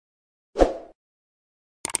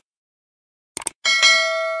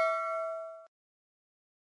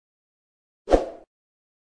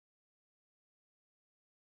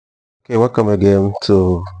Okay, welcome again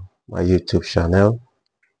to my YouTube channel.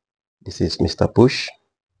 This is Mr. Push.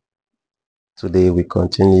 Today we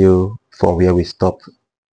continue from where we stopped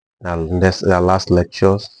our last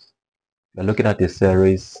lectures. We're looking at a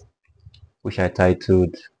series which I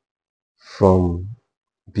titled From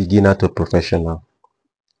Beginner to Professional.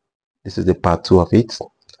 This is the part 2 of it.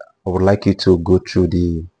 I would like you to go through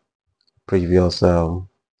the previous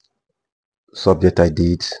subject I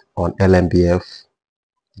did on LMBF,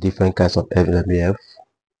 different kinds of LMBF,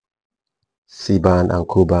 C-band and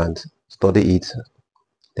co-band. Study it,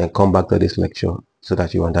 then come back to this lecture so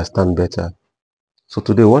that you understand better. So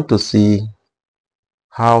today we want to see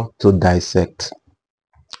how to dissect.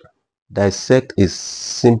 Dissect is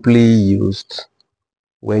simply used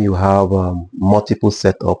when you have multiple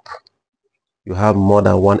setup. You have more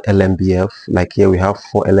than one LMBF. Like here we have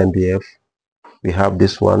 4 LMBF. We have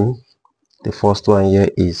this one. The first one here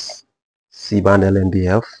is C-band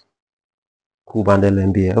LMBF, co-band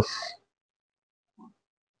LMBF.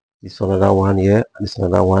 This another one here, and this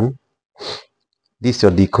another one. This is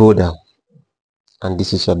your decoder, and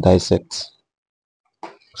this is your dissect.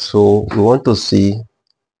 So we want to see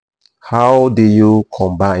how do you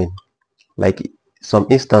combine. Like some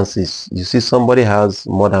instances, you see somebody has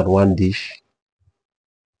more than one dish,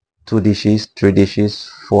 2 dishes, 3 dishes,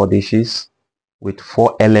 4 dishes with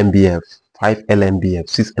 4 LMBF, 5 LMBF,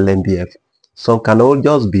 6 LMBF. Some can all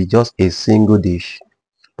just be just a single dish,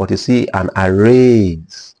 but you see an array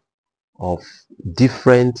of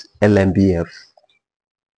different LMBF.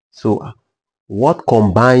 So what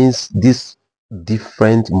combines these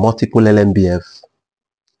different multiple LMBF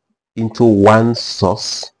into one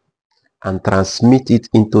source and transmit it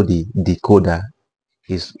into the decoder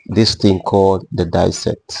is this thing called the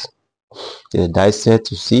dissect. The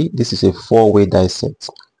dissect, you see, this is a 4-way dissect.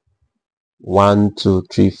 1, 2,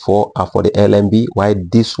 3, 4 are for the LMB, while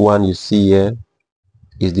this one you see here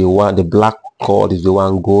is the one, the black cord is the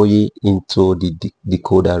one going into the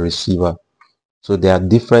decoder receiver. So there are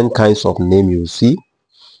different kinds of name you see.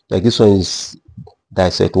 Like this one is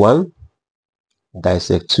dissect 1,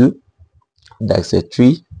 dissect 2, dissect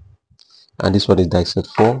 3, and this one is dissect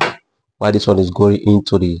 4, while this one is going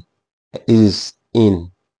into the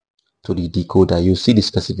to the decoder. You see the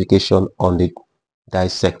specification on the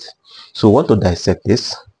dissect. So we want to dissect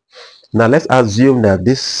this. Now let's assume that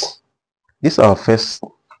this our first,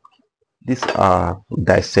 this are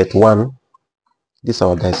dissect 1. This is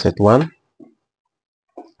our dissect 1.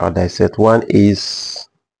 Our dissect 1 is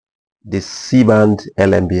the C-band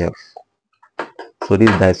LMBF. So this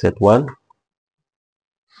is dissect 1.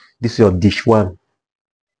 This is your dish 1.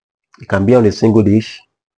 It can be on a single dish.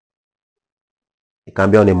 It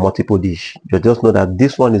can be on a multiple dish. You just know that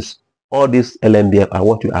this one is all these LMBF are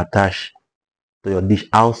what you attach to your dish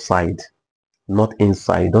outside, not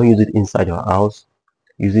inside. Don't use it inside your house.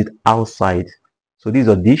 Use it outside. So this is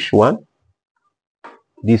your dish 1.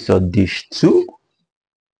 This is your dish 2.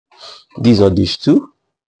 This is your dish 2.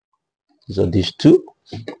 This is your dish 2.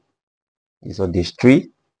 This is your dish 3.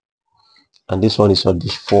 And this one is your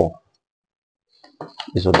dish 4.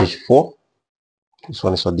 This is your dish 4. This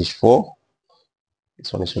one is your dish 4.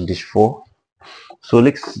 This one is your dish 4. So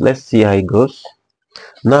let's see how it goes.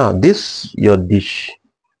 Now this your dish,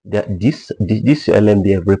 this your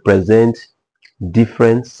LMBF represents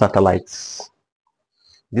different satellites.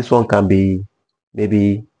 This one can be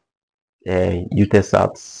maybe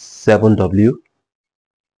Eutelsat 7W.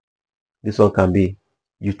 This one can be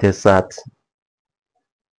Eutelsat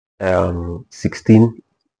 16E.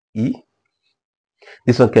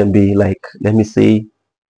 This one can be like, let me say,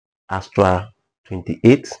 Astra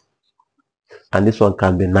 28, and this one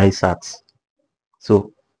can be NISAT.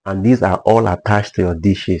 So, and these are all attached to your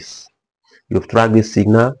dishes. You track this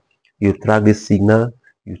signal, you track this signal,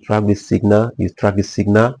 you track this signal, you track this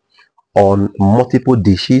signal on multiple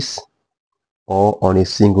dishes or on a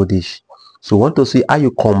single dish. So we want to see how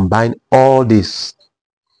you combine all this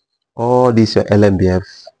your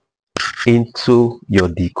LMBF into your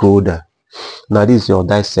decoder. Now this is your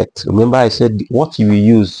dissect. Remember I said what you will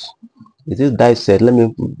use is this dissect.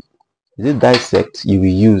 This dissect you will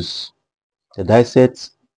use. The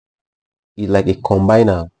dissect is like a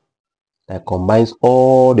combiner that combines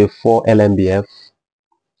all the 4 LMBF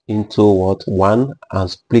into one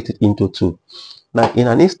and split it into 2. Now in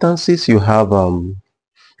an instances you have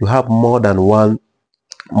more than 4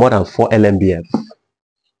 LMBF.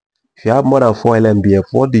 If you have more than 4 LMBF,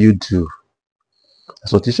 what do you do?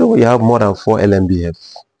 So to show you have more than 4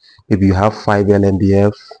 LMBF, maybe you have 5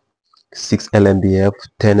 LMBF, 6 LMBF,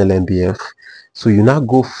 10 LMBF. So you now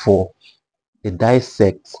go for a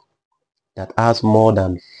dissect that has more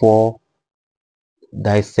than 4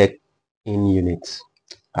 dissect in units.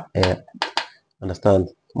 Understand?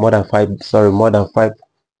 More than five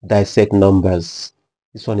dissect numbers.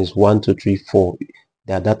 This one is 1, 2, 3, 4.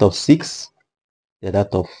 They are that of 6. They are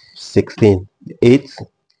that of 16. 8.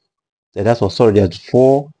 They are that of, sorry, there's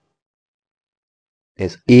 4.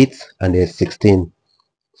 There's 8 and there's 16.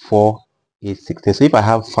 4, 8, 16. So if I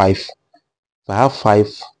have 5,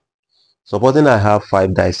 supposing I have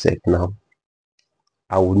 5 dissect now,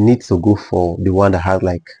 I would need to go for the one that has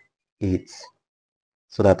like 8,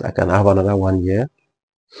 so that I can have another one here.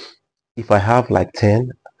 If I have like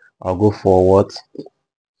 10, I'll go for what?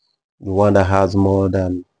 The one that has more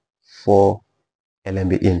than 4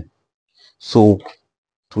 LMB in. So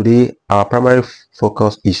today our primary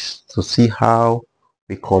focus is to see how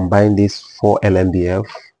we combine these 4 LMBF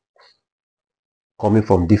coming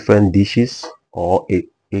from different dishes, or a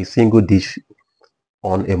single dish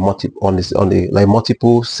on a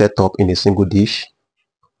multiple setup in a single dish,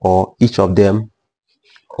 or each of them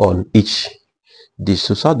on each dish.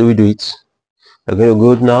 So how do we do it? We're going to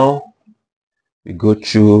go now. We go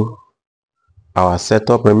through our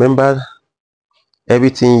setup. Remember,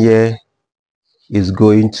 everything here is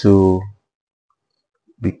going to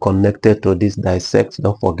be connected to this dissect.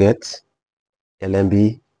 Don't forget,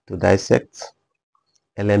 LMB to dissect,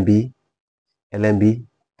 LMB, LMB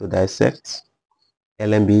to dissect,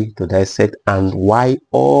 LMB to dissect. And why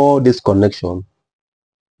all this connection?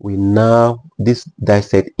 We now, this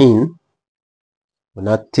dissect in, we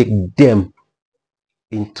now take them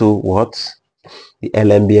into what? The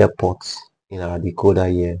LMB ports in our decoder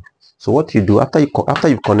here. So what you do after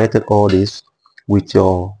you've connected all this with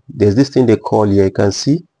your, there's this thing they call here, you can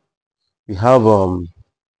see we have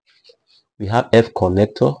F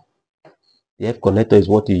connector. The F connector is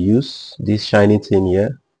what you use. This shiny thing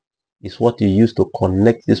here is what you use to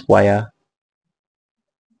connect this wire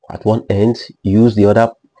at one end. Use the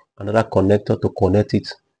another connector to connect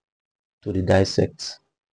it to the dissect.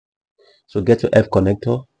 So get your F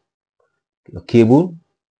connector, your cable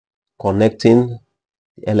connecting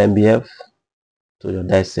the LMBF to your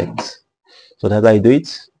dissect. So that's how you do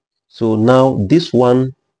it. So now this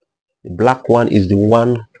one, the black one, is the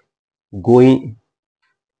one going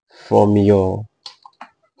from your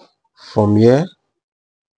from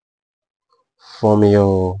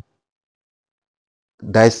your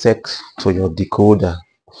dissect to your decoder.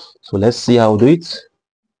 So let's see how to do it.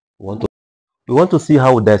 We want to see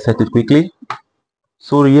how we dissect it quickly.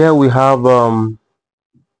 So here we have our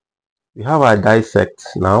dissect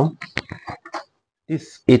now.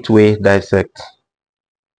 This 8-way dissect.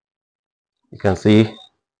 You can see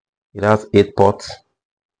it has 8 ports.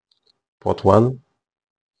 Port 1,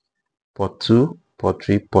 port 2, port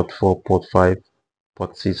 3, port 4, port 5,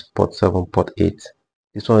 port 6, port 7, port 8.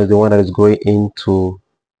 This one is the one that is going into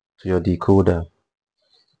your decoder.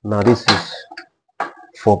 Now this is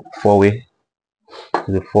four-way.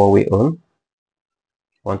 The 4-way on.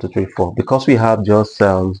 1, 2, 3, 4. Because we have just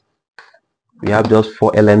 4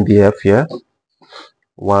 LMBF here.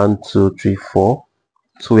 1, 2, 3, 4.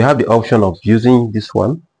 So we have the option of using this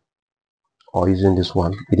one or using this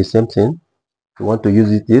one. It's the same thing. If you want to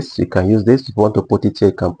use this, you can use this. If you want to put it here,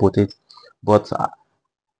 you can put it. But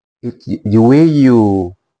the way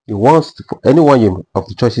you want to, anyone of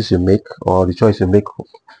the choices you make, or the choice you make, if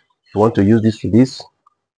you want to use this to this,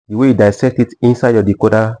 the way you dissect it inside your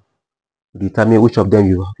decoder determine which of them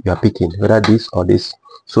you are picking, whether this or this.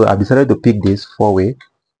 So I decided to pick this 4-way.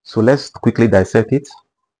 So let's quickly dissect it.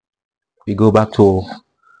 We go back to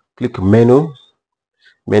click menu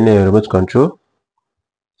remote control,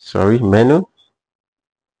 menu,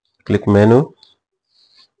 click menu,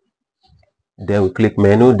 then we click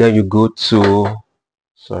menu, then you go to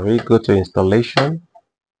installation,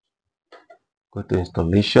 trying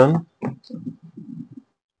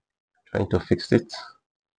to fix it.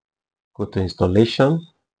 Go to installation,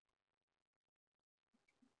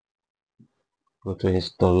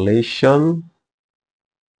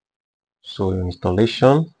 so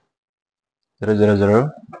installation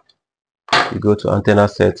 000, you go to antenna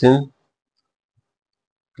setting,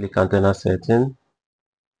 click antenna setting.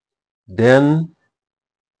 Then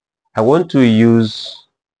I want to use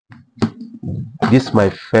this,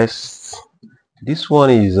 this one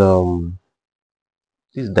is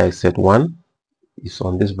this dissect 1 is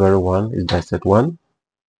on this very one, is dissect 1.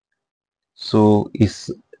 So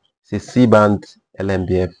it's a C-band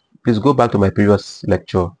LMBF. Please go back to my previous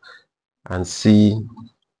lecture and see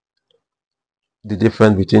the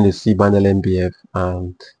difference between the C-band LMBF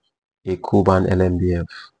and a Q-band LMBF.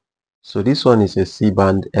 So this one is a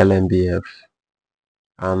C-band LMBF,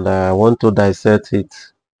 and I want to dissect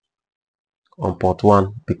it on port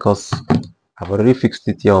 1 because I've already fixed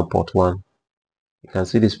it here on port 1. You can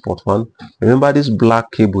see this port 1. Remember this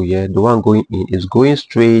black cable here, the one going in, is going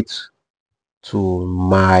straight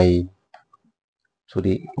to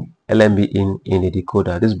the LMB in the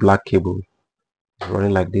decoder. This black cable is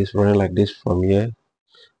running like this from here,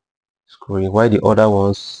 scrolling, while the other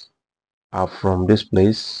ones are from this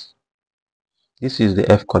place. This is the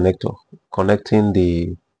F connector connecting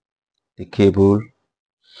the cable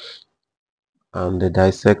and the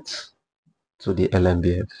Diseqc to the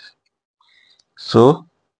LMBF. So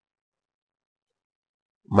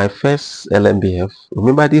my first LMBF,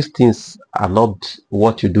 remember these things are not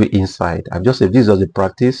what you do inside. I've just said this is a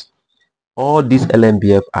practice. All these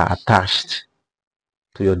LMBF are attached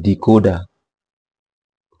to your decoder,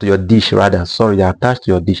 to your dish rather. Sorry, they're attached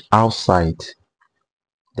to your dish outside.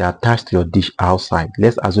 They're attached to your dish outside.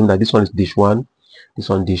 Let's assume that this one is dish 1, this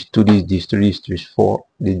one dish 2, this dish 3, this dish 4,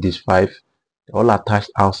 this dish 5. They're all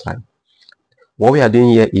attached outside. What we are doing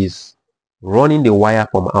here is running the wire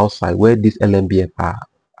from outside where these LMBF are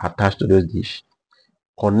attached to those dish,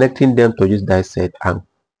 connecting them to this Diseqc and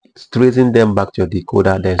straightening them back to your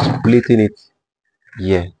decoder, then splitting it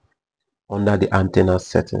here under the antenna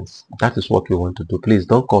settings. That is what we want to do. Please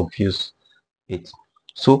don't confuse it.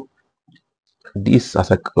 So this,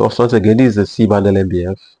 as once again, this is a C-band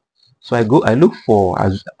LMBF. So I look for,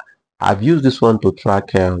 as I've used this one to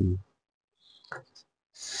track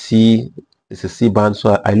it's a C-band,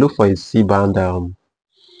 so I look for a C-band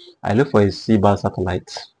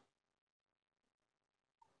satellite.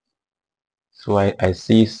 So I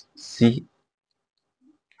see C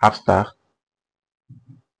after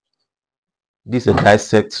this is a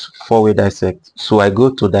Diseqc, 4-way Diseqc. So I go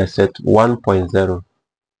to Diseqc 1.0.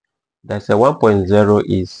 Diseqc 1.0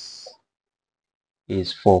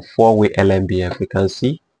 is for 4-way LMBF. You can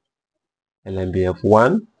see LMBF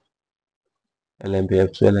 1,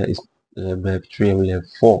 LMBF 2, LMBF 3, LMBF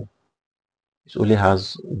 4. It only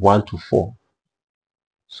has 1 to 4.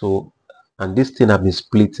 So, and this thing have been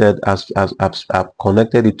splitted as I've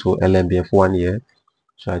connected it to LMBF 1 here.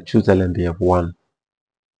 So I choose LMBF 1.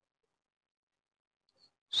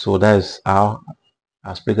 So that is how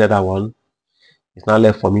I splitted that one. It's now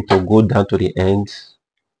left for me to go down to the end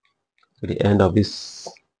of this.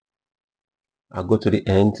 I'll go to the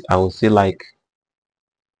end. I will see like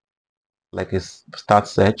a start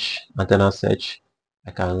search, antenna search.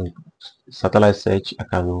 I can satellite search. I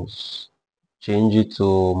can change it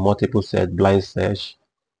to multiple search, blind search,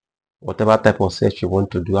 whatever type of search you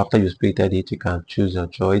want to do. After you splitted it, you can choose your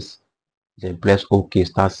choice. Then press OK,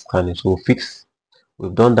 start scanning. So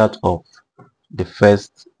we've done that of the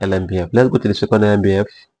first LMBF. Let's go to the second LMBF.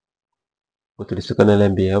 Go to the second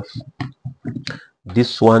LMBF.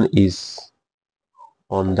 This one is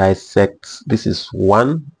on Diseqc. This is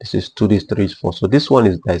 1, this is 2, this is 3, this is 4. So this one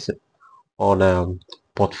is Diseqc on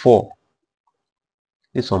port 4.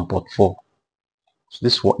 This on port 4. So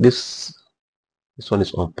this one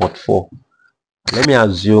is on port 4. Let me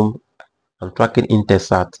assume I'm tracking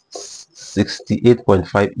Intelsat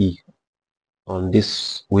 68.5E on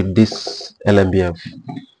this with this LMBF.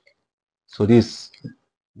 So this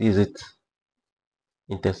is it.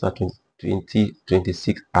 Intelsat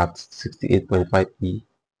 2026 at 68.5E.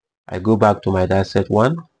 I go back to my Diseqc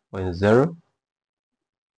 1.0.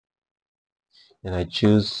 Then I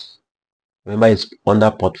choose, remember it's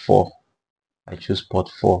under port 4. I choose port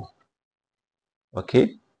 4.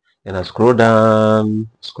 Okay. Then I scroll down.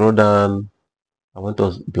 I want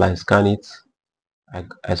to blind scan it.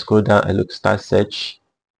 I scroll down, I look start search,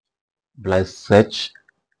 blind search.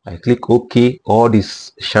 I click OK. All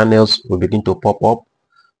these channels will begin to pop up.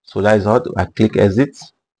 So that is how I click exit.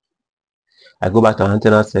 I go back to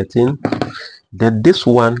antenna setting. Then this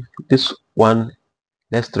one, let's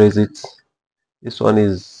trace it. This one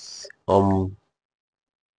is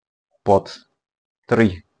port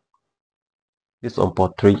 3. This on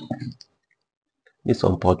port 3. This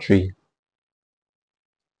on port 3.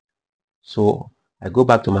 So I go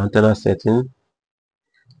back to my antenna setting.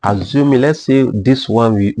 Assuming, let's say this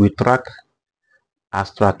one we track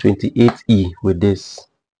Astra 28E with this.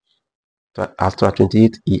 Astra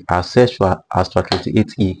 28E. I search for Astra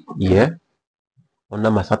 28E here. Under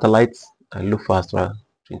my satellites, I look for Astra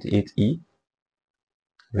 28E.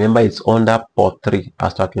 Remember, it's under port 3,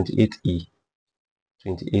 Astra 28E.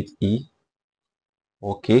 28E.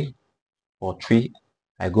 Okay. Port 3.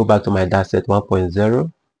 I go back to my Diseqc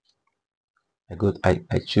 1.0.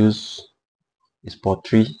 I choose is port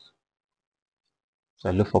 3. So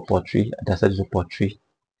I look for port 3. I decided to port 3.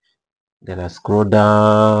 Then I scroll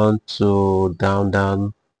down to down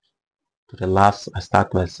to the last. I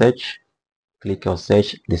start my search. Click on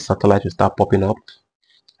search. The satellite will start popping up.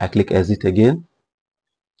 I click exit again.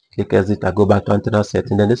 Click exit. I go back to antenna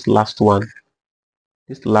setting. Then this last one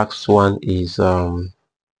is we'll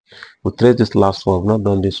trace this last one. We've not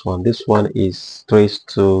done this one. This one is traced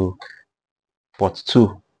to port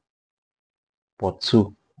 2.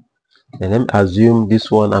 And then assume this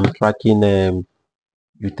one I'm tracking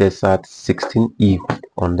Eutelsat 16E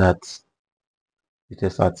on that.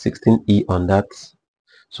 Eutelsat 16E on that.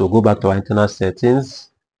 So go back to antenna settings.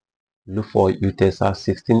 Look for Eutelsat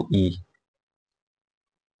 16E.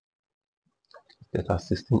 Eutelsat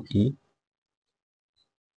 16E.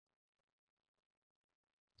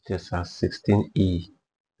 Eutelsat 16E.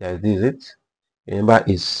 There is it. Remember,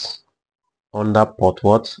 it's under port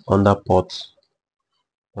what? Under port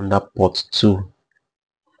 2.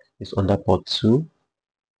 It's under port 2.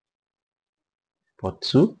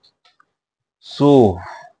 So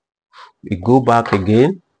we go back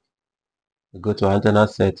again. We go to antenna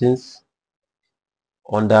settings.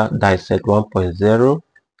 Under Diseqc 1.0,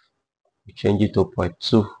 we change it to port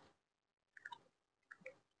 2.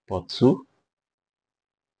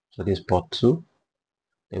 So this port 2.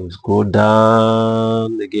 Then we scroll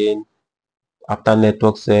down again. After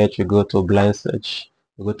network search, we go to blind search.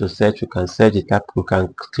 We go to search. You can search the type. You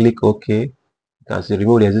can click OK. You can say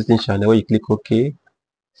remove the existing channel. When you click OK,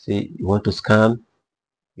 say you want to scan.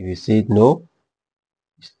 If you say no,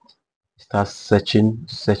 it starts searching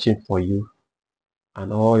for you,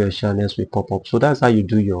 and all your channels will pop up. So that's how you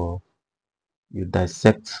do you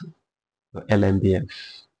dissect your LMBF.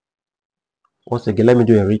 Once again, let me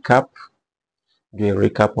do a recap.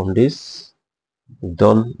 On this. We've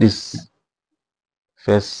done this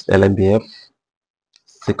first LMBF,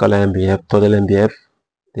 second LMBF, third LMBF.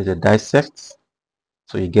 There's a dissect.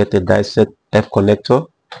 So you get a dissect F connector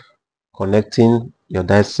connecting your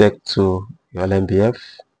dissect to your LMBF.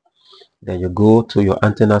 Then you go to your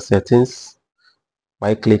antenna settings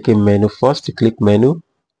by clicking menu first. You click menu,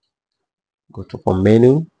 go to from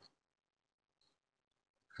menu.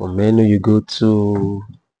 From menu you go to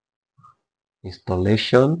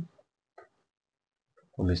installation.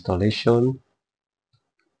 From installation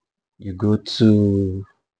you go to,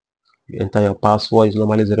 you enter your password. It's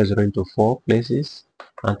normally 00 into 4 places.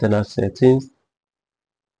 Antenna settings,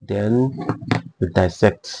 then you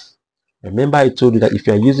dissect. Remember I told you that if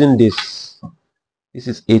you are using this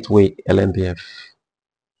is 8-way LMBF.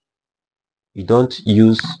 You don't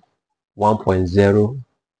use 1.0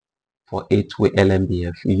 for 8-way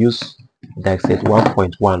LMBF. You use Diseqc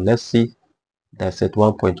 1.1. Let's see Diseqc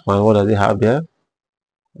 1.1. What does it have there?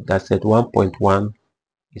 Diseqc 1.1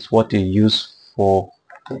 is what you use for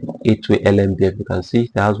 8-way LMBF. You can see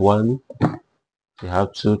it has 1, you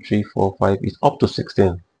have 2, 3, 4, 5. It's up to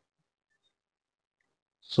 16.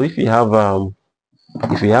 So if you have 8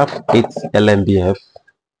 LMBF,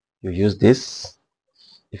 you use this.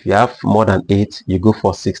 If you have more than 8, you go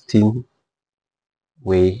for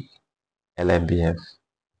 16-way LMBF.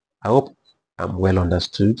 I hope I'm well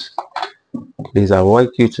understood. Please, I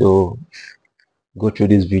want you to go through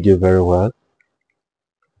this video very well.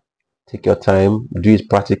 Take your time, do it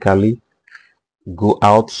practically. Go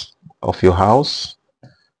out of your house,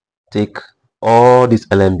 take all this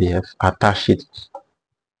LMBF, attach it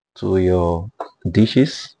to your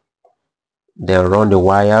dishes, then run the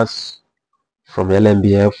wires from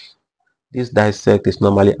LMBF. This dissect is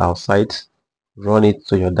normally outside. Run it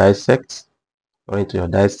to your dissect. Then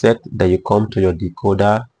you come to your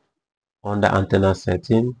decoder under antenna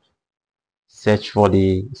setting. Search for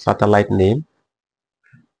the satellite name.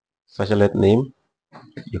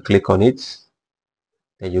 You click on it.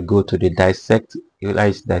 Then you go to the dissect. Either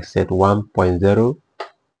it's Diseqc 1.0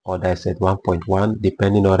 or Diseqc 1.1,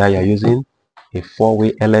 depending on whether you're using a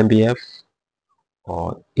 4-way LMBF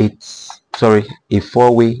or a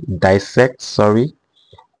 4-way dissect,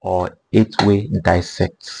 or 8-way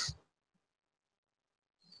dissect.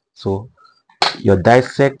 So your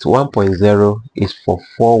Diseqc 1.0 is for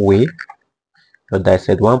 4-way. Your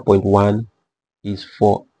Diseqc 1.1 is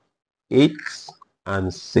for 8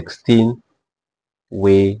 and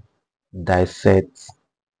 16-way dissect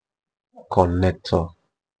connector.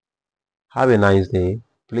 Have a nice day.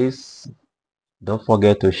 Please don't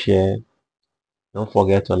forget to share, don't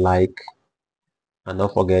forget to like, and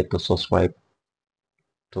don't forget to subscribe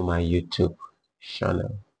to my YouTube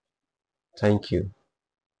channel. Thank you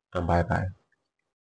and bye bye.